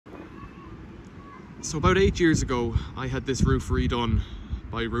So about 8 years ago, I had this roof redone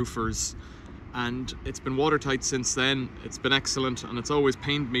by roofers, and it's been watertight since then. It's been excellent, and it's always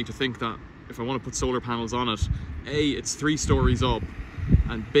pained me to think that if I want to put solar panels on it, A, it's 3 stories up,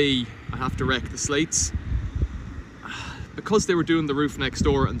 and B, I have to wreck the slates. Because they were doing the roof next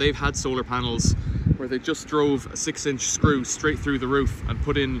door and they've had solar panels where they just drove a 6-inch screw straight through the roof and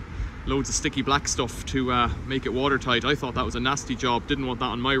put in loads of sticky black stuff to make it watertight. I thought that was a nasty job, didn't want that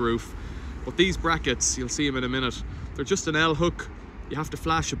on my roof. But these brackets, you'll see them in a minute, they're just an L hook. You have to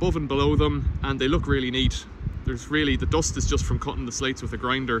flash above and below them, and they look really neat. The dust is just from cutting the slates with a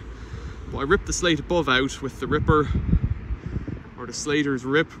grinder. But I ripped the slate above out with the ripper, or the slater's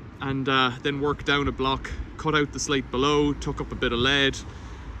rip, and then worked down a block, cut out the slate below, took up a bit of lead,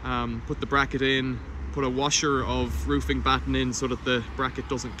 put the bracket in, put a washer of roofing batten in so that the bracket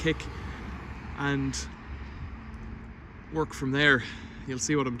doesn't kick, and work from there. You'll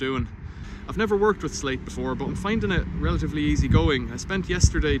see what I'm doing. I've never worked with slate before, but I'm finding it relatively easy going. I spent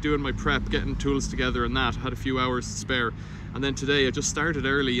yesterday doing my prep, getting tools together and that. I had a few hours to spare, and then today I just started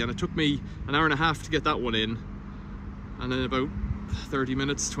early, and it took me an hour and a half to get that one in, and then about 30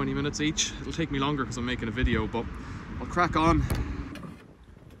 minutes, 20 minutes each. It'll take me longer because I'm making a video, but I'll crack on.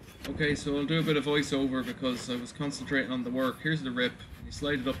 Okay, so I'll do a bit of voiceover because I was concentrating on the work. Here's the rip. You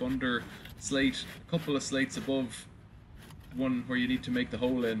slide it up under slate, a couple of slates above one where you need to make the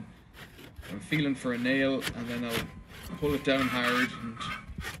hole in. I'm feeling for a nail, and then I'll pull it down hard. And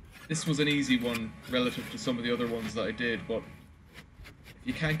this was an easy one relative to some of the other ones that I did, but if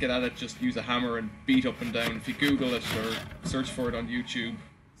you can't get at it, just use a hammer and beat up and down. If you Google it or search for it on YouTube,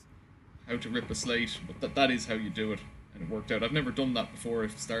 how to rip a slate, but that is how you do it, and it worked out. I've never done that before. I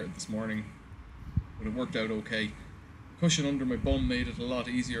started this morning, but it worked out okay. Cushion under my bum made it a lot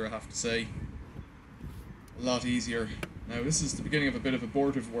easier, I have to say. A lot easier. Now this is the beginning of a bit of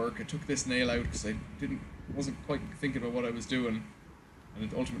abortive work. I took this nail out because I wasn't quite thinking about what I was doing,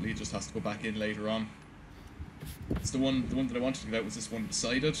 and ultimately it just has to go back in later on. It's the one that I wanted to get out was this one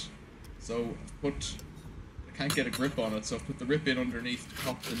beside it. So I can't get a grip on it, so I've put the rip in underneath to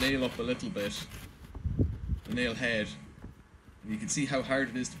pop the nail up a little bit, the nail head. And you can see how hard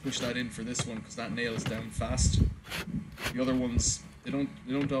it is to push that in for this one because that nail is down fast. The other ones, they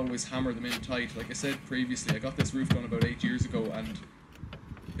don't always hammer them in tight. Like I said previously, I got this roof done about 8 years ago, and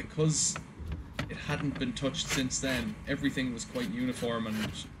because it hadn't been touched since then, everything was quite uniform, and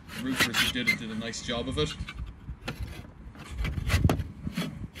the roofers who did it did a nice job of it.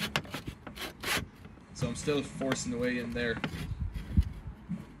 So I'm still forcing the way in there.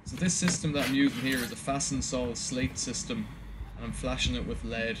 So this system that I'm using here is a Fastensol SLATE system, and I'm flashing it with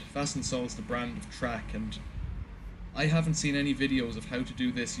lead. Fastensol is the brand of track, and I haven't seen any videos of how to do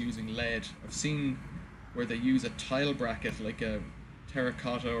this using lead. I've seen where they use a tile bracket, like a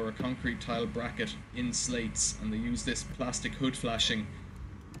terracotta or a concrete tile bracket in slates, and they use this plastic hood flashing.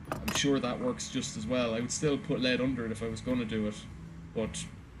 I'm sure that works just as well. I would still put lead under it if I was going to do it, but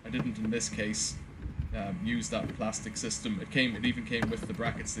I didn't in this case use that plastic system. It even came with the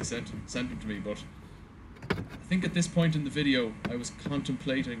brackets they sent them to me, but I think at this point in the video I was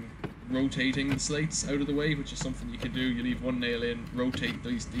contemplating rotating the slates out of the way, which is something you can do. You leave one nail in, rotate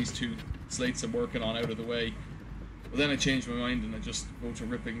these 2 slates I'm working on out of the way. But then I changed my mind and I just go to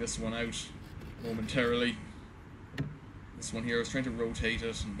ripping this one out momentarily. This one here, I was trying to rotate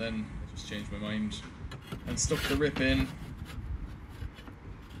it, and then I just changed my mind and stuck the rip in,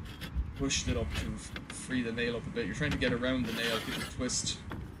 pushed it up to free the nail up a bit. You're trying to get around the nail, give it a twist.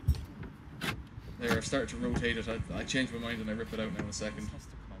 There, I've started to rotate it. I changed my mind and I rip it out now in a second,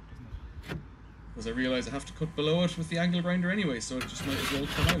 because I realise I have to cut below it with the angle grinder anyway, so it just might as well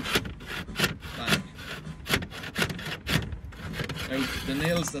come out. Bang. Now, the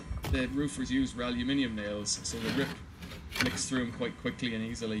nails that the roofers use were aluminium nails, so the rip flicks through them quite quickly and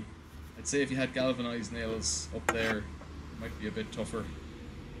easily. I'd say if you had galvanised nails up there, it might be a bit tougher.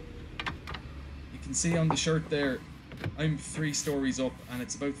 You can see on the shirt there, I'm 3 stories up and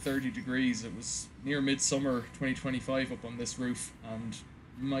it's about 30 degrees. It was near midsummer 2025 up on this roof and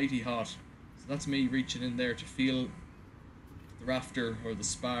mighty hot. So that's me reaching in there to feel the rafter or the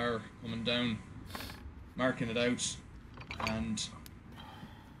spar coming down, marking it out, and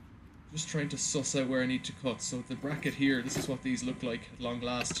just trying to suss out where I need to cut. So the bracket here, this is what these look like at long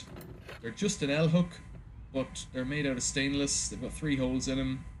last. They're just an L hook, but they're made out of stainless. They've got 3 holes in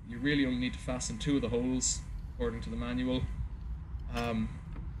them. You really only need to fasten 2 of the holes according to the manual.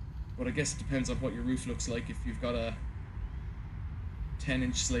 But I guess it depends on what your roof looks like. If you've got a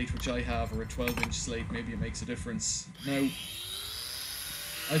 10-inch slate, which I have, or a 12-inch slate, maybe it makes a difference. Now,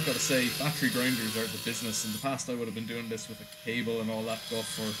 I've got to say, battery grinders are the business. In the past I would have been doing this with a cable and all that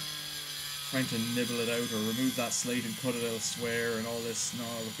stuff, or trying to nibble it out or remove that slate and cut it elsewhere and all this. No,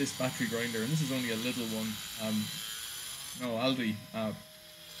 with this battery grinder, and this is only a little one. No, Aldi,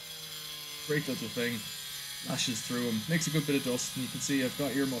 great little thing. Lashes through them, makes a good bit of dust, and you can see I've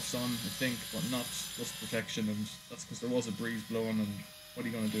got earmuffs on, I think, but not dust protection, and that's because there was a breeze blowing, and what are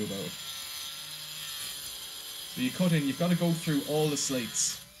you going to do about it? So you cut in, you've got to go through all the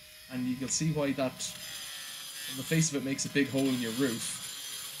slates, and you can see why that, on the face of it, makes a big hole in your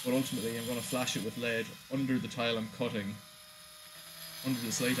roof, but ultimately I'm going to flash it with lead under the tile I'm cutting, under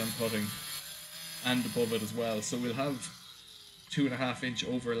the slate I'm cutting, and above it as well, so we'll have 2.5 inch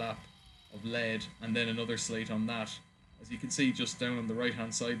overlap of lead and then another slate on that. As you can see just down on the right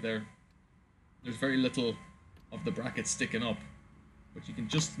hand side there, there's very little of the bracket sticking up, but you can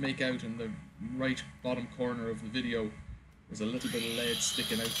just make out in the right bottom corner of the video there's a little bit of lead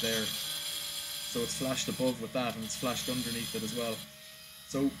sticking out there, so it's flashed above with that and it's flashed underneath it as well.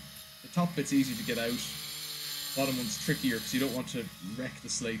 So the top bit's easy to get out, bottom one's trickier because you don't want to wreck the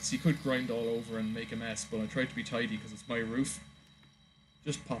slates. You could grind all over and make a mess, but I try to be tidy because it's my roof.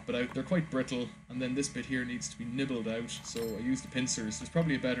 Just pop it out. They're quite brittle, and then this bit here needs to be nibbled out, so I use the pincers. There's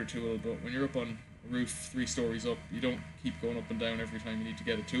probably a better tool, but when you're up on a roof 3 stories up, you don't keep going up and down every time you need to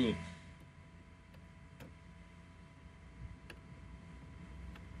get a tool.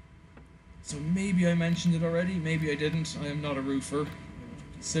 So maybe I mentioned it already, maybe I didn't. I am not a roofer.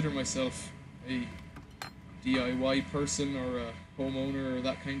 I consider myself a DIY person or a homeowner or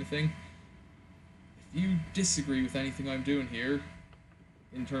that kind of thing. If you disagree with anything I'm doing here,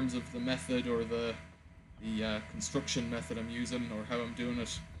 in terms of the method or the construction method I'm using or how I'm doing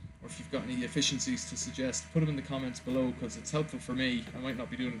it, or if you've got any efficiencies to suggest, put them in the comments below because it's helpful for me. I might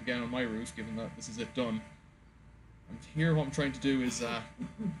not be doing it again on my roof given that this is it done. And here what I'm trying to do is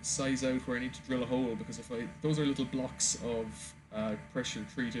size out where I need to drill a hole, because those are little blocks of pressure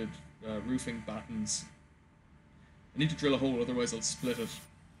treated roofing battens. I need to drill a hole, otherwise I'll split it.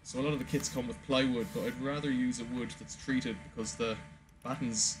 So a lot of the kits come with plywood, but I'd rather use a wood that's treated because the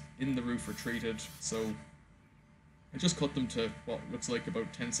battens in the roof are treated, so I just cut them to what looks like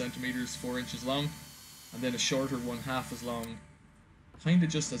about 10 centimeters, 4 inches long, and then a shorter one half as long, kind of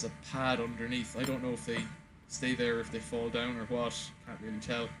just as a pad underneath. I don't know if they stay there, if they fall down or what, can't really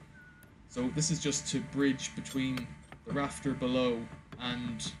tell. So this is just to bridge between the rafter below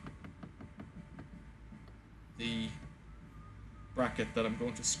and the bracket that I'm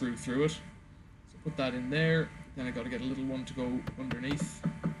going to screw through it. So put that in there. Then I got to get a little one to go underneath.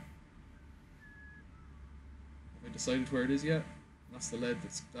 Have I decided where it is yet? That's the lead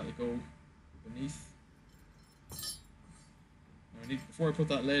that'll go beneath. Now before I put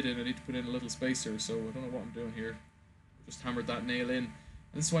that lead in, I need to put in a little spacer, so I don't know what I'm doing here. I just hammered that nail in. And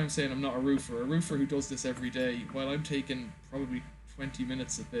this is why I'm saying I'm not a roofer. A roofer who does this every day, while I'm taking probably 20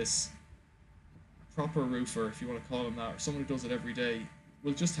 minutes at this, proper roofer, if you want to call him that, or someone who does it every day,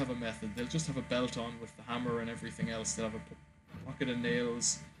 will just have a method. They'll just have a belt on with the hammer and everything else. They'll have a pocket of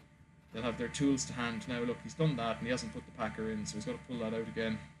nails. They'll have their tools to hand. Now look, he's done that and he hasn't put the packer in, so he's got to pull that out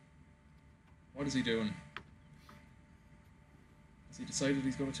again. What is he doing? Has he decided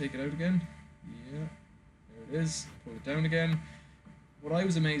he's going to take it out again? Yeah, there it is. Pull it down again. What I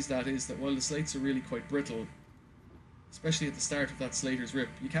was amazed at is that while the slates are really quite brittle, especially at the start of that slater's rip,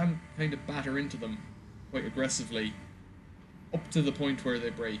 you can kind of batter into them quite aggressively up to the point where they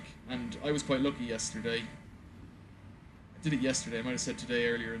break. And I was quite lucky yesterday. I did it yesterday, I might have said today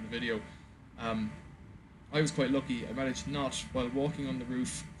earlier in the video. I was quite lucky. I managed not, while walking on the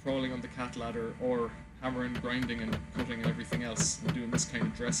roof, crawling on the cat ladder, or hammering, grinding and cutting and everything else, and doing this kind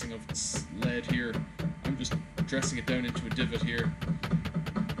of dressing of this lead here. I'm just dressing it down into a divot here.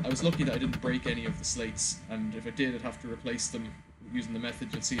 I was lucky that I didn't break any of the slates, and if I did, I'd have to replace them using the method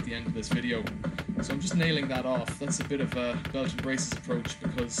you'll see at the end of this video. So I'm just nailing that off. That's a bit of a belt and braces approach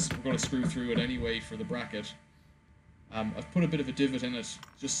because we're going to screw through it anyway for the bracket. I've put a bit of a divot in it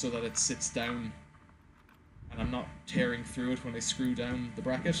just so that it sits down and I'm not tearing through it when I screw down the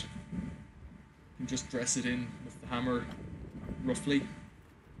bracket. You can just dress it in with the hammer roughly.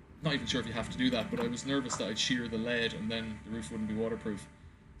 Not even sure if you have to do that, but I was nervous that I'd shear the lead and then the roof wouldn't be waterproof.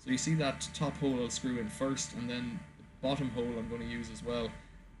 So you see that top hole I'll screw in first, and then the bottom hole I'm going to use as well.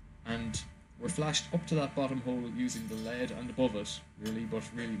 And we're flashed up to that bottom hole using the lead and above it, really, but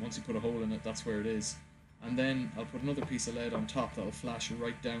really once you put a hole in it, that's where it is. And then I'll put another piece of lead on top that'll flash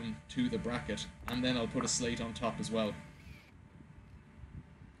right down to the bracket, and then I'll put a slate on top as well.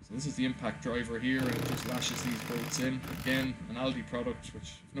 So this is the impact driver here, and it just lashes these bolts in. Again, an Aldi product,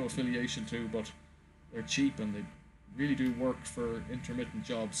 which I've no affiliation to, but they're cheap and they really do work for intermittent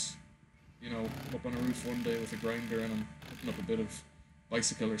jobs. You know, I'm up on a roof one day with a grinder and I'm putting up a bit of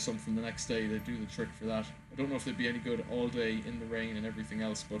bicycle or something the next day, they'd do the trick for that. I don't know if they'd be any good all day in the rain and everything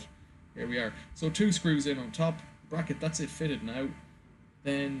else, but here we are. So 2 screws in on top, bracket, that's it fitted now.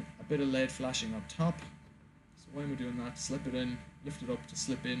 Then a bit of lead flashing on top. So why am I doing that? Slip it in, lift it up to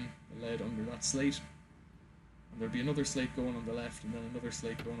slip in the lead under that slate. And there'll be another slate going on the left and then another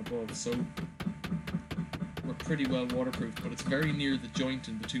slate going above. So we're pretty well waterproof, but it's very near the joint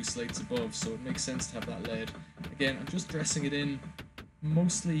in the 2 slates above, so it makes sense to have that lead. Again, I'm just dressing it in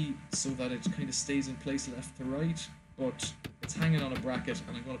mostly so that it kind of stays in place left to right, but it's hanging on a bracket,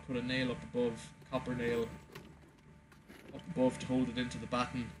 and I'm going to put a nail up above, a copper nail up above to hold it into the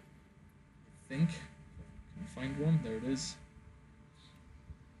batten. I think. Can I find one? There it is.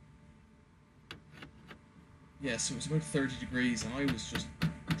 Yeah, so it was about 30 degrees, and I was just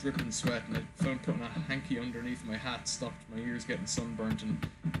dripping sweat, and I found putting a hanky underneath my hat stopped my ears getting sunburnt, and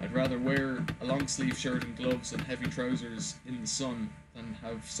I'd rather wear a long sleeve shirt and gloves and heavy trousers in the sun than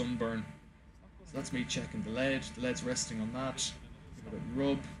have sunburn. So that's me checking the lead. The lead's resting on that. Give it a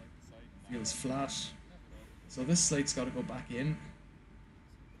rub. Feels flat. So this slate's got to go back in.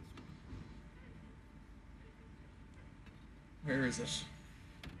 Where is it?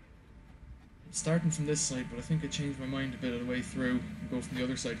 I'm starting from this side, but I think I changed my mind a bit of the way through and go from the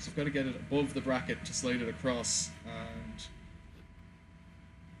other side. So I've got to get it above the bracket to slide it across, and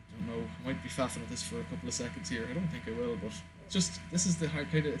I don't know, I might be faffing at this for a couple of seconds here. I don't think I will, but just, this is the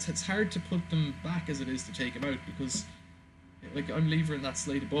hard kind of, it's hard to put them back as it is to take them out, because like I'm levering that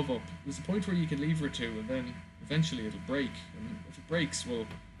slate above up. There's a point where you can lever it to, and then eventually it'll break, and if it breaks, well,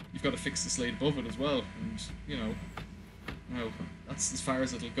 you've got to fix the slate above it as well, and you know, now, that's as far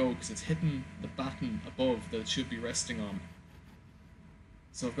as it'll go, because it's hitting the batten above that it should be resting on.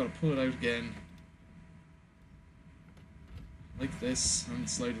 So I've got to pull it out again, like this, and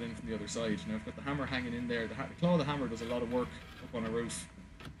slide it in from the other side. Now I've got the hammer hanging in there. The claw of the hammer does a lot of work up on a roof.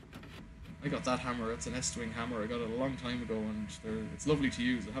 I got that hammer, it's an S-Twing hammer, I got it a long time ago, and it's lovely to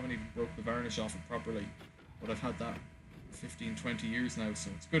use. I haven't even broke the varnish off it properly, but I've had that for 15-20 years now,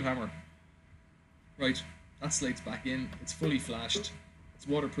 so it's a good hammer. Right. That slate's back in, it's fully flashed, it's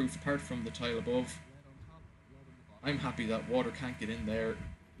waterproof apart from the tile above. I'm happy that water can't get in there.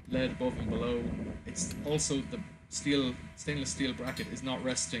 Lead above and below. It's also the stainless steel bracket is not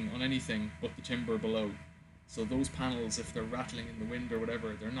resting on anything but the timber below. So those panels, if they're rattling in the wind or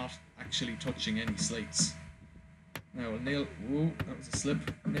whatever, they're not actually touching any slates. Now I'll nail, whoa, that was a slip,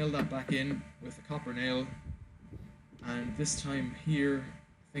 nail that back in with a copper nail, and this time here,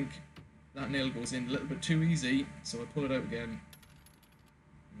 I think that nail goes in a little bit too easy, so I pull it out again,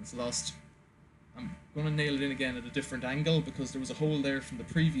 and it's lost. I'm going to nail it in again at a different angle, because there was a hole there from the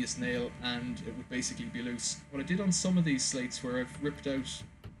previous nail, and it would basically be loose. What I did on some of these slates, where I've ripped out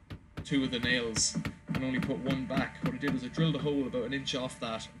 2 of the nails and only put 1 back, what I did was I drilled a hole about 1 inch off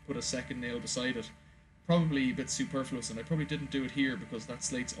that and put a second nail beside it. Probably a bit superfluous, and I probably didn't do it here because that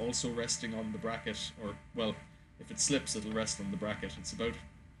slate's also resting on the bracket, or, well, if it slips it'll rest on the bracket. It's about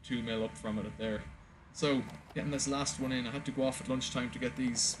 2 mil up from it there. So, getting this last one in, I had to go off at lunchtime to get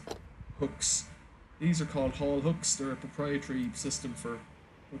these hooks. These are called Hall hooks. They're a proprietary system for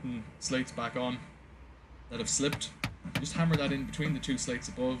putting slates back on that have slipped. You just hammer that in between the 2 slates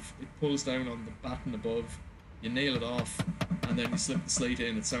above, it pulls down on the batten above, you nail it off, and then you slip the slate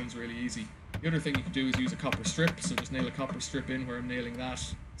in. It sounds really easy. The other thing you can do is use a copper strip, so just nail a copper strip in where I'm nailing that,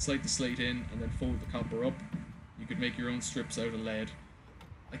 slide the slate in, and then fold the copper up. You could make your own strips out of lead.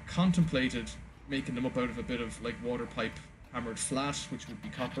 I contemplated making them up out of a bit of like water pipe hammered flat, which would be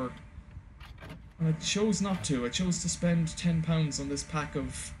copper, and I chose not to. I chose to spend £10 on this pack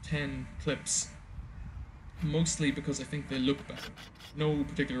of 10 clips, mostly because I think they look better. No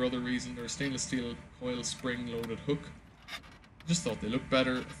particular other reason. They're a stainless steel coil spring loaded hook. I just thought they looked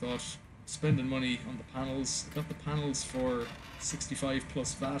better. I thought spending money on the panels. I got the panels for 65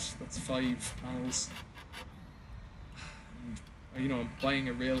 plus VAT. That's 5 panels. You know, I'm buying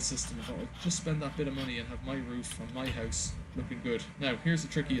a rail system. I thought I'll just spend that bit of money and have my roof on my house looking good. Now, here's the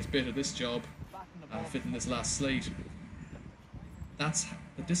trickiest bit of this job, fitting this last slate. That's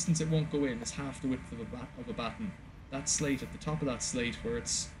the distance it won't go in is half the width of a batten. That slate, at the top of that slate, where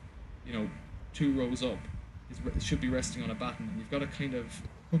it's, you know, 2 rows up, it should be resting on a batten, and you've got to kind of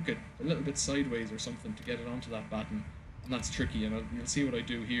hook it a little bit sideways or something to get it onto that batten, and that's tricky, and you'll see what I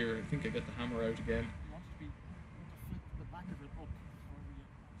do here. I think I get the hammer out again.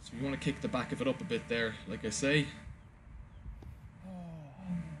 So you want to kick the back of it up a bit there, like I say.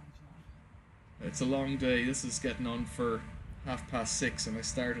 It's a long day. This is getting on for 6:30, and I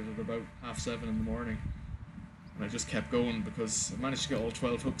started at about 7:30 in the morning. And I just kept going because I managed to get all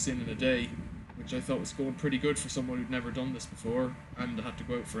 12 hooks in a day which I thought was going pretty good for someone who'd never done this before, and I had to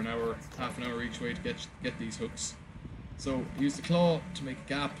go out for an hour, half an hour each way to get these hooks. So I used the claw to make a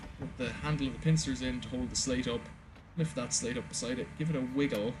gap, put the handle of the pincers in to hold the slate up, lift that slate up beside it, give it a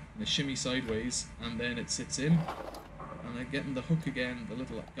wiggle and a shimmy sideways, and then it sits in. And I'm getting the hook again, the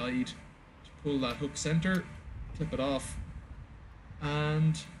little guide, to pull that hook center, clip it off,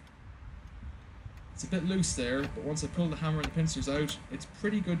 and it's a bit loose there, but once I pull the hammer and the pincers out, it's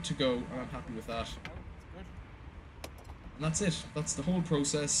pretty good to go, and I'm happy with that. And that's it. That's the whole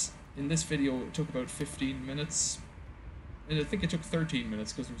process. In this video, it took about 15 minutes. And I think it took 13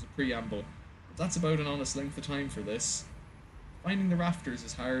 minutes because there was a preamble. But that's about an honest length of time for this. Finding the rafters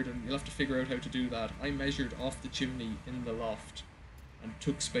is hard, and you'll have to figure out how to do that. I measured off the chimney in the loft and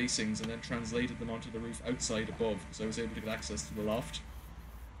took spacings and then translated them onto the roof outside above, because I was able to get access to the loft.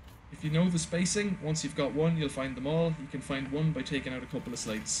 If you know the spacing, once you've got one, you'll find them all. You can find one by taking out a couple of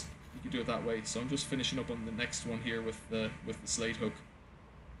slates. You can do it that way. So I'm just finishing up on the next one here with the slate hook.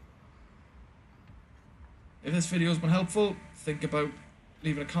 If this video has been helpful, think about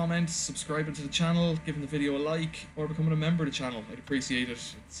leaving a comment, subscribing to the channel, giving the video a like, or becoming a member of the channel. I'd appreciate it.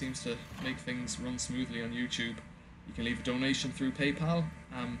 It seems to make things run smoothly on YouTube. You can leave a donation through PayPal.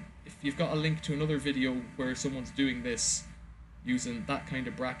 If you've got a link to another video where someone's doing this using that kind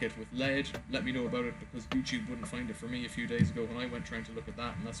of bracket with lead, let me know about it, because YouTube wouldn't find it for me a few days ago when I went trying to look at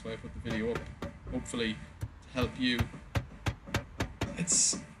that, and that's why I put the video up, hopefully to help you.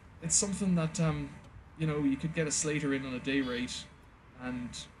 It's something that you know, you could get a slater in on a day rate and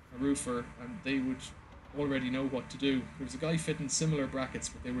a roofer, and they would already know what to do. There was a guy fitting similar brackets,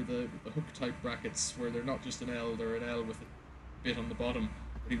 but they were the hook type brackets where they're not just an L, they're an L with a bit on the bottom.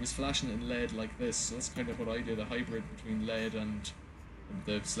 But he was flashing it in lead like this, so that's kind of what I did, a hybrid between lead and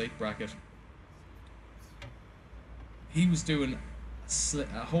the slate bracket. He was doing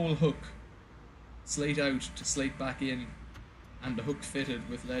a whole hook, slate out to slate back in, and the hook fitted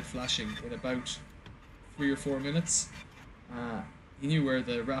with lead flashing in about 3 or 4 minutes. He knew where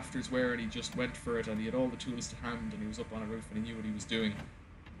the rafters were, and he just went for it, and he had all the tools to hand, and he was up on a roof, and he knew what he was doing.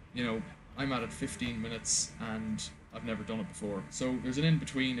 You know, I'm at it 15 minutes, and I've never done it before. So there's an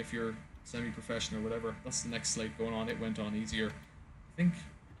in-between if you're semi-professional or whatever. That's the next slate going on. It went on easier. I think,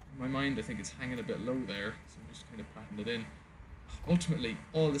 in my mind, I think it's hanging a bit low there, so I'm just kind of patting it in. Ultimately,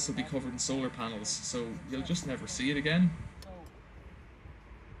 all this will be covered in solar panels, so you'll just never see it again.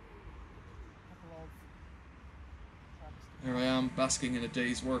 There I am, basking in a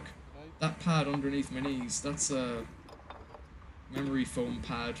day's work. That pad underneath my knees, that's a memory foam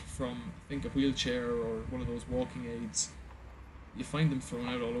pad from, I think, a wheelchair or one of those walking aids. You find them thrown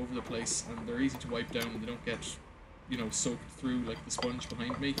out all over the place, and they're easy to wipe down, and they don't get, you know, soaked through like the sponge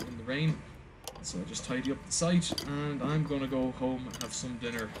behind me in the rain. So I just tidy up the site, and I'm gonna go home and have some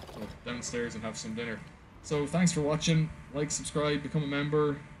dinner, well, downstairs and have some dinner. So thanks for watching. Like, subscribe, become a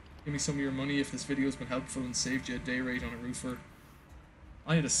member. Give me some of your money if this video has been helpful and saved you a day rate on a roofer.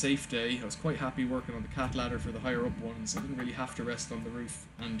 I had a safe day. I was quite happy working on the cat ladder for the higher up ones. I didn't really have to rest on the roof,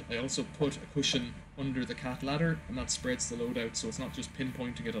 and I also put a cushion under the cat ladder, and that spreads the load out, so it's not just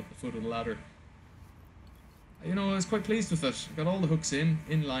pinpointing it at the foot of the ladder. You know, I was quite pleased with it. I got all the hooks in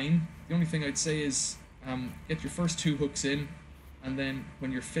line. The only thing I'd say is get your first 2 hooks in, and then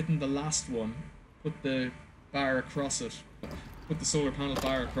when you're fitting the last one, put the bar across it. Put the solar panel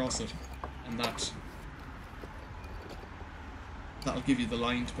bar across it, and that'll give you the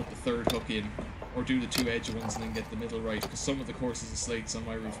line to put the 3rd hook in, or do the 2 edge ones and then get the middle right, because some of the courses of slates on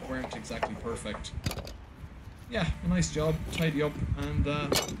my roof weren't exactly perfect. Yeah, a nice job, tidy up, and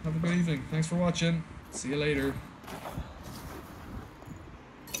have a good evening. Thanks for watching, see you later.